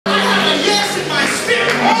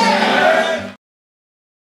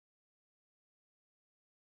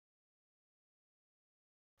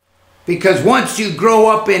Because once you grow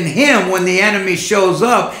up in him, when the enemy shows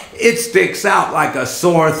up, it sticks out like a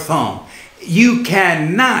sore thumb. You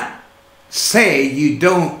cannot say you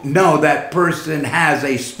don't know that person has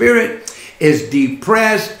a spirit, is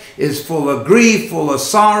depressed, is full of grief, full of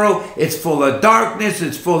sorrow, it's full of darkness,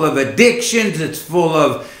 it's full of addictions, it's full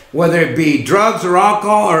of, whether it be drugs or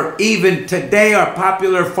alcohol, or even today our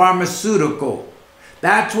popular pharmaceutical.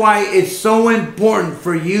 That's why it's so important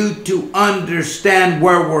for you to understand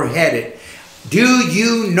where we're headed. Do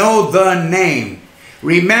you know the name?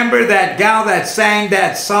 Remember that gal that sang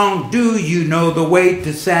that song, Do You Know the Way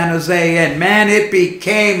to San Jose? And man, it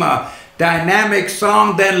became a dynamic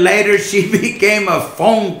song. Then later she became a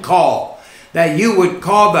phone call that you would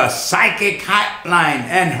call the psychic hotline.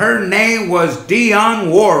 And her name was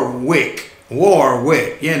Dionne Warwick.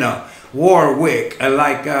 Warwick, you know. Warwick,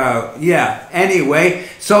 yeah, anyway,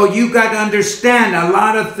 so you got to understand a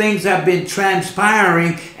lot of things have been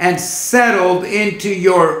transpiring and settled into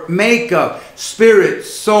your makeup, spirit,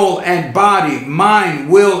 soul, and body, mind,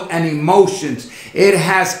 will, and emotions. It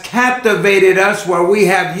has captivated us where we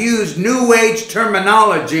have used New Age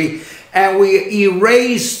terminology and we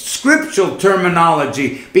erase scriptural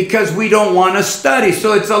terminology because we don't want to study.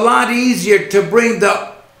 So it's a lot easier to bring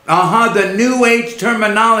the New Age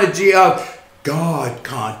terminology of God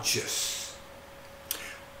conscious.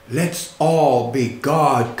 Let's all be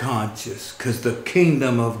God conscious because the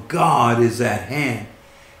kingdom of God is at hand.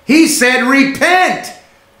 He said repent.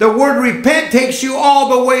 The word repent takes you all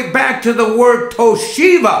the way back to the word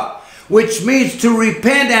toshiva, which means to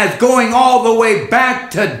repent as going all the way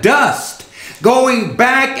back to dust. Going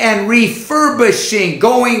back and refurbishing.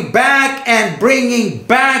 Going back and bringing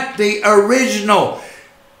back the original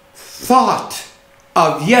thought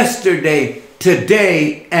of yesterday,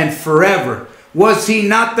 today, and forever. Was he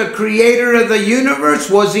not the creator of the universe?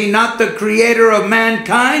 Was he not the creator of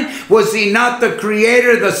mankind? Was he not the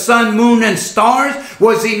creator of the sun, moon, and stars?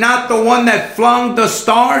 Was he not the one that flung the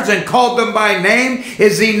stars and called them by name?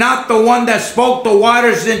 Is he not the one that spoke the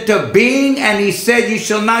waters into being and he said, you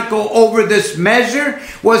shall not go over this measure?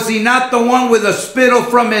 Was he not the one with a spittle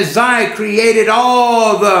from his eye created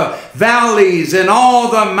all the valleys and all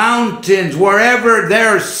the mountains wherever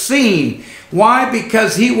they're seen? Why?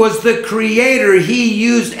 Because he was the creator. He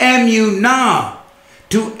used emunah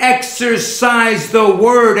to exercise the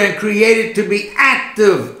word and create it to be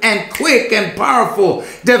active and quick and powerful,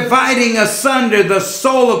 dividing asunder the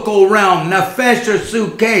soulical realm, nefesh or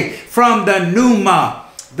suke, from the pneuma,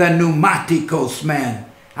 the pneumatikos man.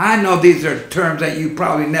 I know these are terms that you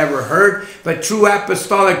probably never heard, but true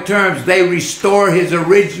apostolic terms, they restore his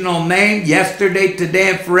original name, yesterday,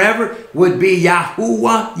 today, and forever, would be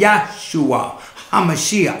Yahuah, Yahshua,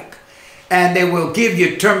 HaMashiach. And they will give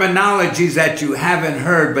you terminologies that you haven't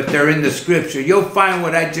heard, but they're in the scripture. You'll find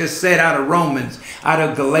what I just said out of Romans, out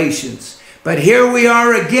of Galatians. But here we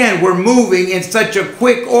are again. We're moving in such a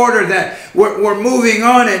quick order that we're moving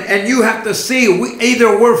on. And you have to see,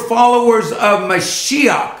 either we're followers of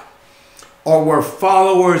Mashiach or we're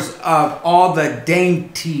followers of all the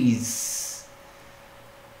dainties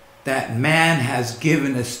that man has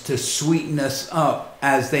given us to sweeten us up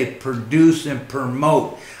as they produce and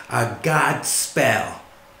promote a God spell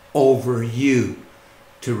over you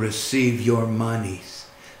to receive your monies.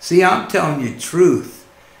 See, I'm telling you truth.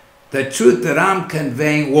 The truth that I'm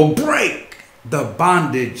conveying will break the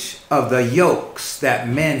bondage of the yokes that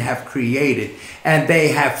men have created. And they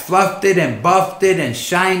have fluffed it and buffed it and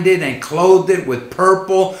shined it and clothed it with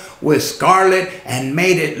purple, with scarlet, and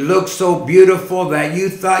made it look so beautiful that you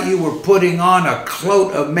thought you were putting on a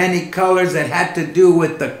cloak of many colors that had to do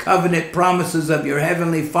with the covenant promises of your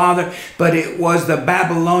heavenly Father. But it was the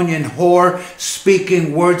Babylonian whore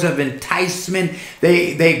speaking words of enticement.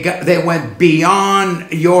 They went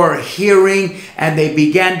beyond your hearing and they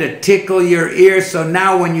began to tickle your ears. So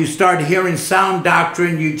now when you start hearing sound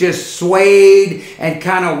doctrine, you just swayed and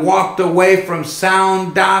kind of walked away from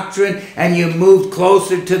sound doctrine and you moved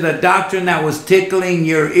closer to the doctrine that was tickling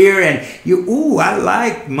your ear. And you, ooh, I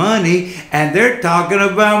like money, and they're talking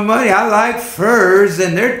about money. I like furs,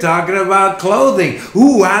 and they're talking about clothing.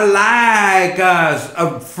 Ooh, I like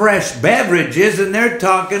fresh beverages, and they're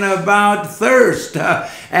talking about thirst.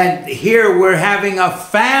 And here we're having a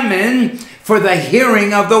famine for the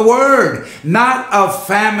hearing of the word. Not a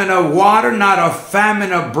famine of water, not a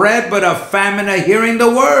famine of bread, but a famine of hearing the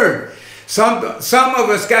word. Some of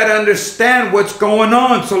us got to understand what's going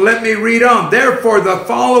on. So let me read on. Therefore, the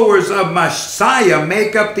followers of Messiah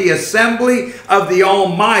make up the assembly of the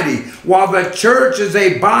Almighty, while the church is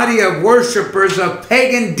a body of worshipers of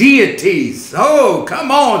pagan deities. Oh,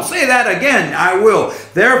 come on, say that again. I will.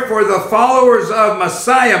 Therefore, the followers of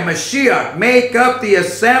Messiah, Mashiach, make up the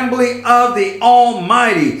assembly of the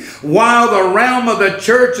Almighty, while the realm of the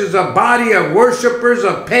church is a body of worshipers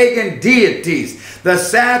of pagan deities. The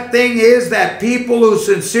sad thing is that people who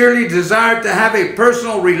sincerely desire to have a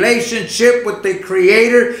personal relationship with the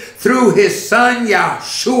Creator through His Son,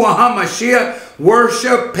 Yahuah HaMashiach,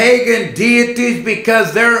 worship pagan deities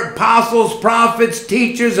because their apostles, prophets,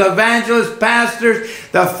 teachers, evangelists, pastors,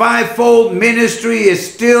 the fivefold ministry is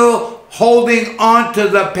still holding on to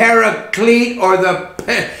the paraclete or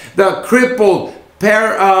the crippled.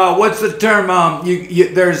 What's the term?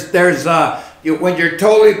 When you're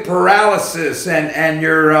totally paralysis and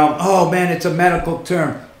you're oh man, it's a medical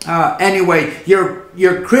term. Anyway,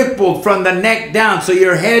 you're crippled from the neck down, so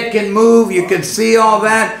your head can move, you can see all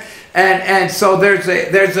that. And so there's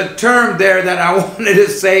a term there that I wanted to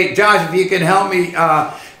say. Josh, if you can help me.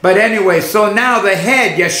 But anyway, so now the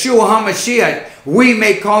head, Yahuah HaMashiach, we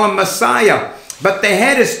may call him Messiah. But the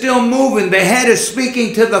head is still moving. The head is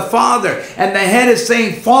speaking to the Father. And the head is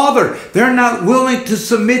saying, Father, they're not willing to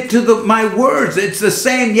submit to my words. It's the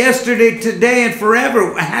same yesterday, today, and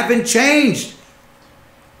forever. I haven't changed.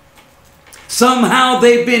 Somehow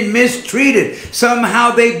they've been mistreated.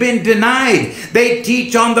 Somehow they've been denied. They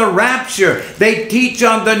teach on the rapture. They teach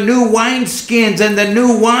on the new wineskins and the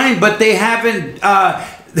new wine, but they haven't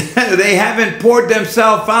they haven't poured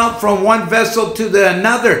themselves out from one vessel to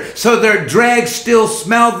another. So their dregs still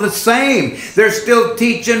smell the same. They're still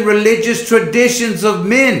teaching religious traditions of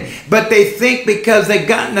men, but they think because they've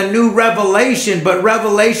gotten a new revelation, but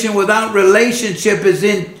revelation without relationship is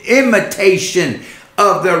in imitation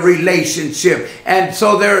of the relationship. And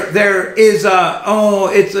so there is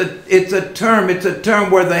it's a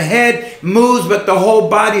term where the head moves but the whole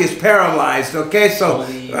body is paralyzed. Okay, so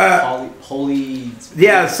holy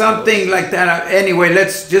yeah, something like that. Anyway,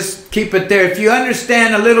 let's just keep it there. If you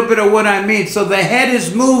understand a little bit of what I mean. So the head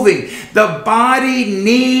is moving. The body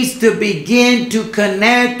needs to begin to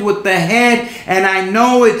connect with the head. And I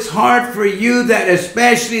know it's hard for you that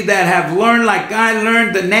especially that have learned like I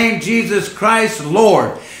learned the name Jesus Christ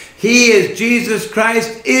Lord. He is Jesus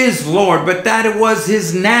Christ is Lord, but that was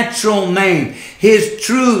his natural name. His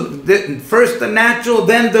true, first the natural,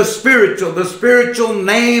 then the spiritual. The spiritual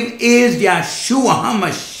name is Yahuah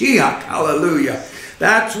HaMashiach. Hallelujah.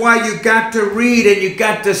 That's why you got to read and you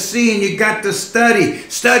got to see and you got to study.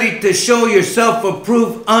 Study to show yourself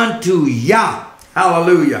approved unto Yah.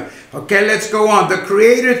 Hallelujah. Okay, let's go on. The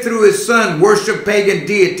Creator through His Son worshiped pagan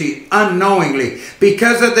deity unknowingly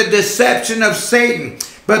because of the deception of Satan.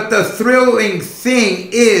 But the thrilling thing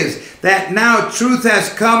is that now truth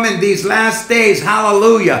has come in these last days.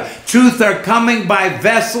 Hallelujah. Truth are coming by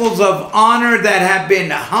vessels of honor that have been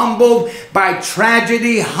humbled by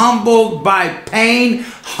tragedy, humbled by pain,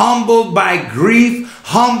 humbled by grief,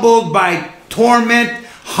 humbled by torment,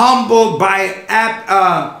 humbled by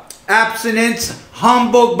abstinence,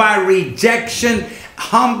 humbled by rejection,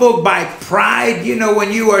 humbled by pride. You know,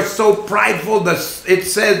 when you are so prideful, it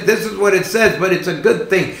says, this is what it says, but it's a good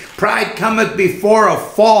thing. Pride cometh before a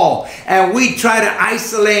fall. And we try to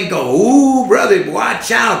isolate and go, ooh, brother,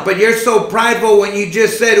 watch out. But you're so prideful when you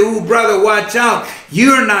just said, ooh, brother, watch out.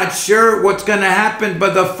 You're not sure what's going to happen.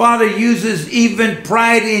 But the Father uses even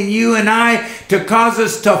pride in you and I to cause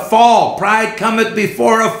us to fall. Pride cometh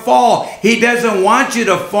before a fall. He doesn't want you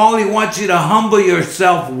to fall. He wants you to humble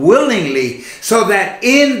yourself willingly so that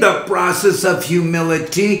in the process of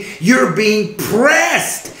humility, you're being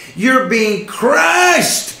pressed. You're being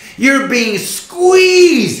crushed. You're being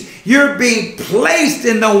squeezed. You're being placed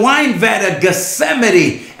in the wine vat of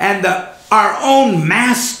Gethsemane. And our own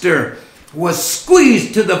master was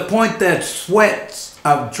squeezed to the point that sweats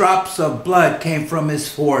of drops of blood came from his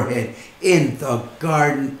forehead in the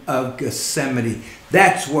Garden of Gethsemane.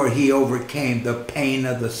 That's where he overcame the pain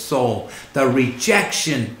of the soul, the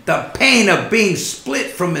rejection, the pain of being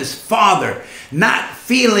split from his Father, not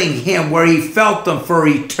feeling him where he felt him for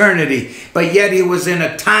eternity, but yet he was in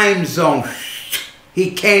a time zone.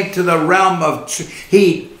 He came to the realm of,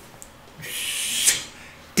 he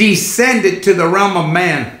descended to the realm of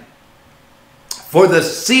man. For the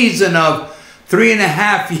season of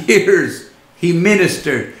 3.5 years, he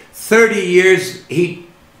ministered. 30 years,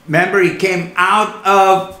 remember, he came out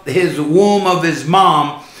of his womb of his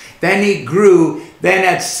mom. Then he grew. Then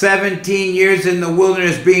at 17 years in the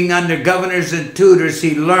wilderness, being under governors and tutors,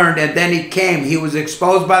 he learned. And then he came. He was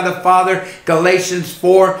exposed by the Father, Galatians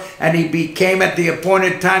 4. And he became at the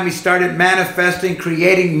appointed time. He started manifesting,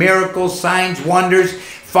 creating miracles, signs, wonders.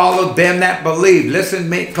 Followed them that believed. Listen to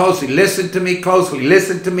me closely. Listen to me closely.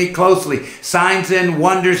 Listen to me closely. Signs and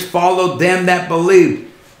wonders followed them that believed.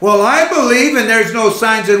 Well, I believe, and there's no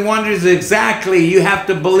signs and wonders. Exactly. You have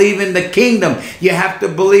to believe in the kingdom. You have to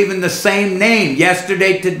believe in the same name,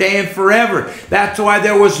 yesterday, today, and forever. That's why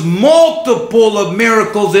there was multiple of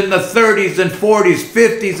miracles in the 30s and 40s,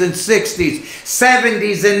 50s and 60s,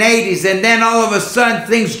 70s and 80s. And then all of a sudden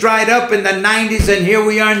things dried up in the 90s, and here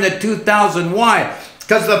we are in the 2000. Why?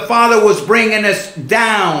 Because the Father was bringing us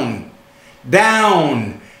down,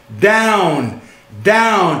 down, down,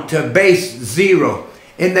 down to base zero.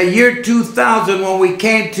 In the year 2000, when we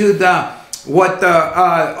came to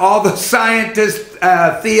all the scientists,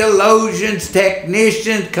 theologians,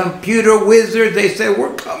 technicians, computer wizards, they said,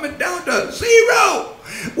 we're coming down to zero.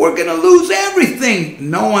 We're going to lose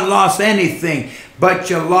everything. No one lost anything,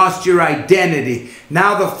 but you lost your identity.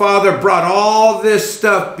 Now the Father brought all this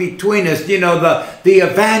stuff between us. You know, the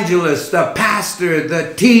evangelist, the pastor,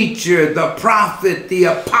 the teacher, the prophet, the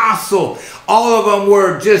apostle. All of them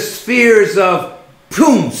were just spheres of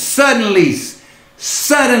boom, suddenlies,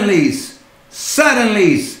 suddenlies,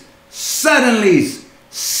 suddenlies, suddenlies,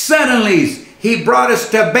 suddenlies. He brought us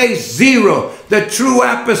to base zero. The true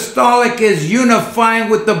apostolic is unifying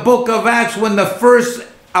with the book of Acts when the first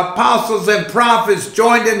apostles and prophets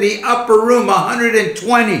joined in the upper room,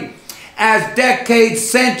 120. As decades,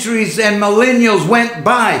 centuries, and millennials went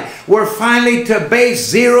by, we're finally to base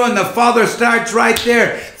zero, and the Father starts right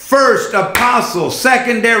there. First, apostles.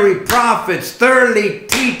 Secondary, prophets. Thirdly,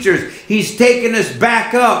 teachers. He's taken us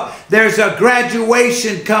back up. There's a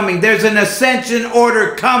graduation coming. There's an ascension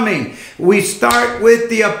order coming. We start with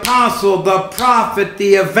the apostle, the prophet,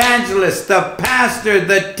 the evangelist, the pastor,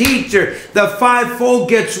 the teacher. The fivefold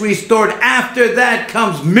gets restored. After that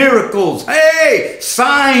comes miracles. Hey,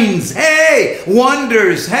 signs. Hey,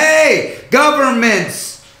 wonders. Hey, governments.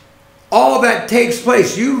 All that takes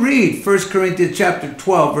place. You read 1 Corinthians chapter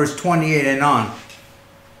 12, verse 28 and on.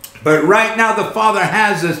 But right now the Father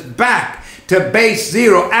has us back to base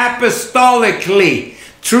zero, apostolically.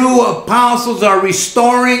 True apostles are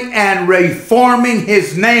restoring and reforming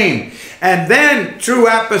His name. And then true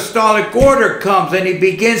apostolic order comes and He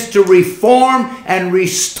begins to reform and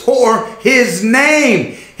restore His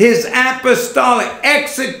name. His apostolic,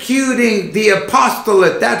 executing the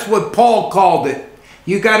apostolate. That's what Paul called it.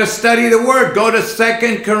 You got to study the word. Go to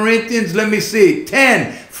 2 Corinthians,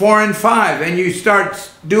 10, 4 and 5. And you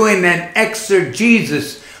start doing an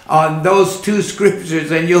exegesis on those two scriptures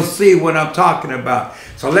and you'll see what I'm talking about.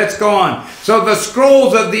 So let's go on. So the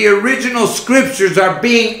scrolls of the original scriptures are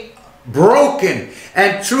being broken.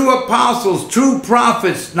 And true apostles, true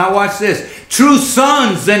prophets, now watch this, true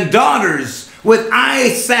sons and daughters with eye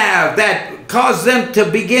salve that cause them to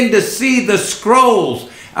begin to see the scrolls.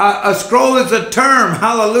 A scroll is a term,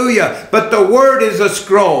 hallelujah, but the word is a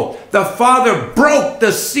scroll. The Father broke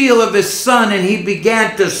the seal of His Son and He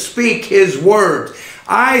began to speak His words.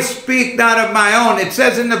 I speak not of my own. It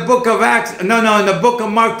says in the book of Acts, in the book of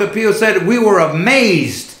Mark, the people said, we were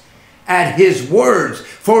amazed at His words,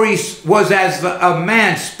 for He was as a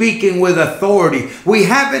man speaking with authority. We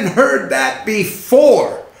haven't heard that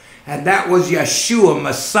before. And that was Yeshua,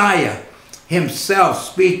 Messiah Himself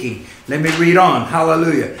speaking. Let me read on.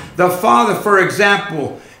 Hallelujah. The Father, for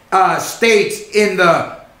example, states in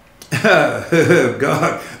the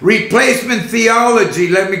God, replacement theology.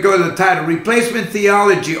 Let me go to the title. Replacement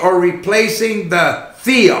theology, or replacing the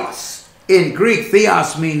theos. In Greek,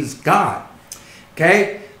 theos means God.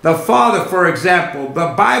 Okay? The Father, for example,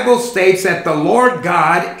 the Bible states that the Lord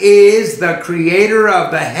God is the creator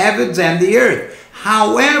of the heavens and the earth.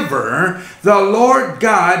 However, the Lord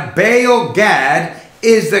God, Baal Gad,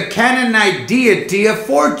 is the Canaanite deity of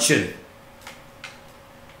fortune.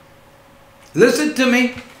 Listen to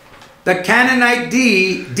me. The Canaanite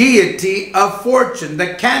deity of fortune.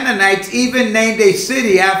 The Canaanites even named a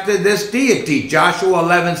city after this deity. Joshua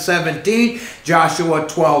 11:17, Joshua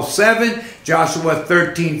 12:7, Joshua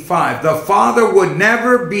 13:5. The Father would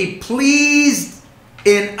never be pleased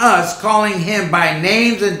in us calling Him by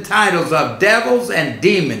names and titles of devils and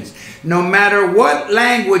demons. No matter what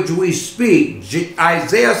language we speak,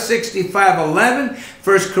 Isaiah 65:11,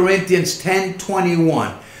 1 Corinthians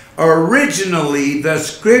 10:21. Originally, the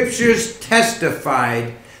scriptures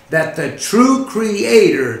testified that the true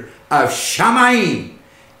creator of Shamayim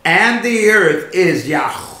and the earth is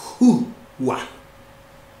Yahuah.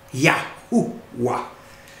 Yahuah.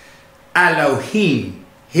 Elohim.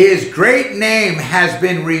 His great name has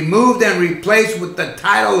been removed and replaced with the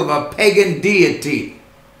title of a pagan deity.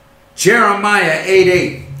 Jeremiah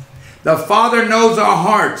 8:8. The Father knows our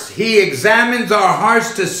hearts. He examines our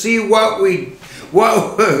hearts to see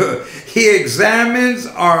He examines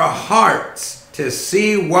our hearts to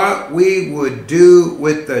see what we would do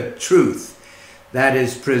with the truth. that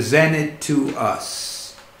is presented to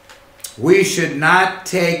us. We should not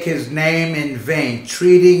take his name in vain,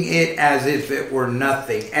 treating it as if it were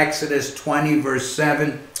nothing. Exodus 20 verse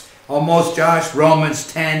 7. Almost, Josh.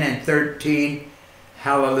 Romans 10 and 13.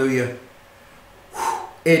 Hallelujah.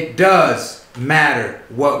 It does matter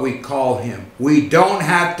what we call him. We don't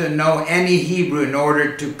have to know any Hebrew in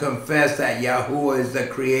order to confess that Yahuah is the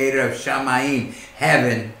creator of Shamayim,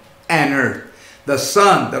 heaven and earth. The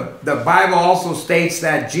Son, the Bible also states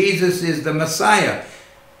that Jesus is the Messiah.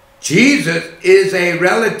 Jesus is a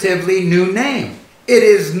relatively new name. It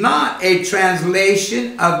is not a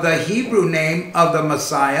translation of the Hebrew name of the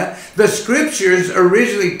Messiah. The scriptures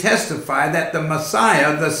originally testify that the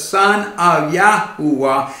Messiah, the son of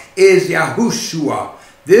Yahuah, is Yahushua.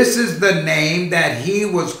 This is the name that he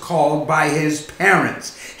was called by his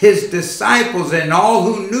parents, his disciples, and all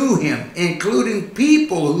who knew him, including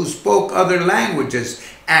people who spoke other languages.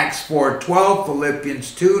 Acts 4:12,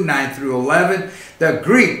 Philippians 2:9 through 11. The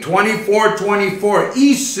Greek 24:24,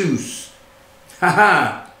 Isus.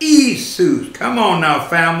 Haha, Isus. Come on now,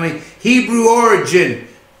 family. Hebrew origin.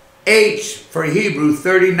 H for Hebrew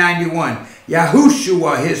 3091.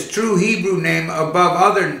 Yahushua, his true Hebrew name above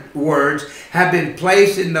other words, have been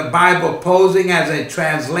placed in the Bible posing as a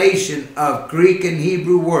translation of Greek and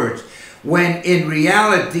Hebrew words, when in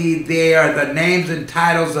reality they are the names and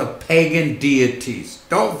titles of pagan deities.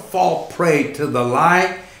 Don't fall prey to the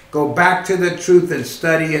lie. Go back to the truth and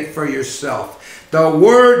study it for yourself. The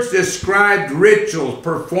words described rituals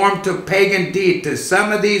performed to pagan deities.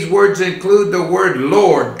 Some of these words include the word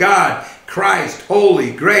Lord, God, Christ,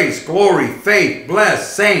 holy, grace, glory, faith,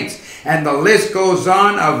 blessed, saints, and the list goes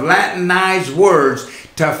on of Latinized words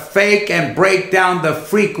to fake and break down the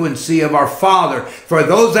frequency of our Father. For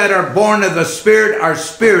those that are born of the Spirit are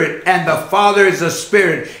spirit, and the Father is a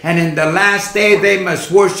spirit. And in the last day they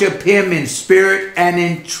must worship him in spirit and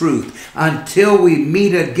in truth. Until we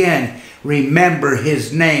meet again, remember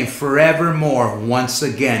his name forevermore once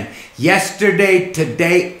again. Yesterday,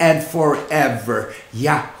 today, and forever.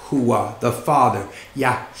 Yahuah, the Father.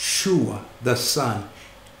 Yahshua, the Son.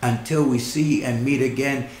 Until we see and meet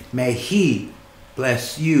again, may he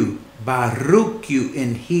bless you, Baruch you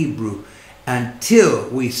in Hebrew. Until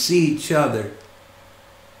we see each other.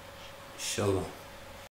 Shalom.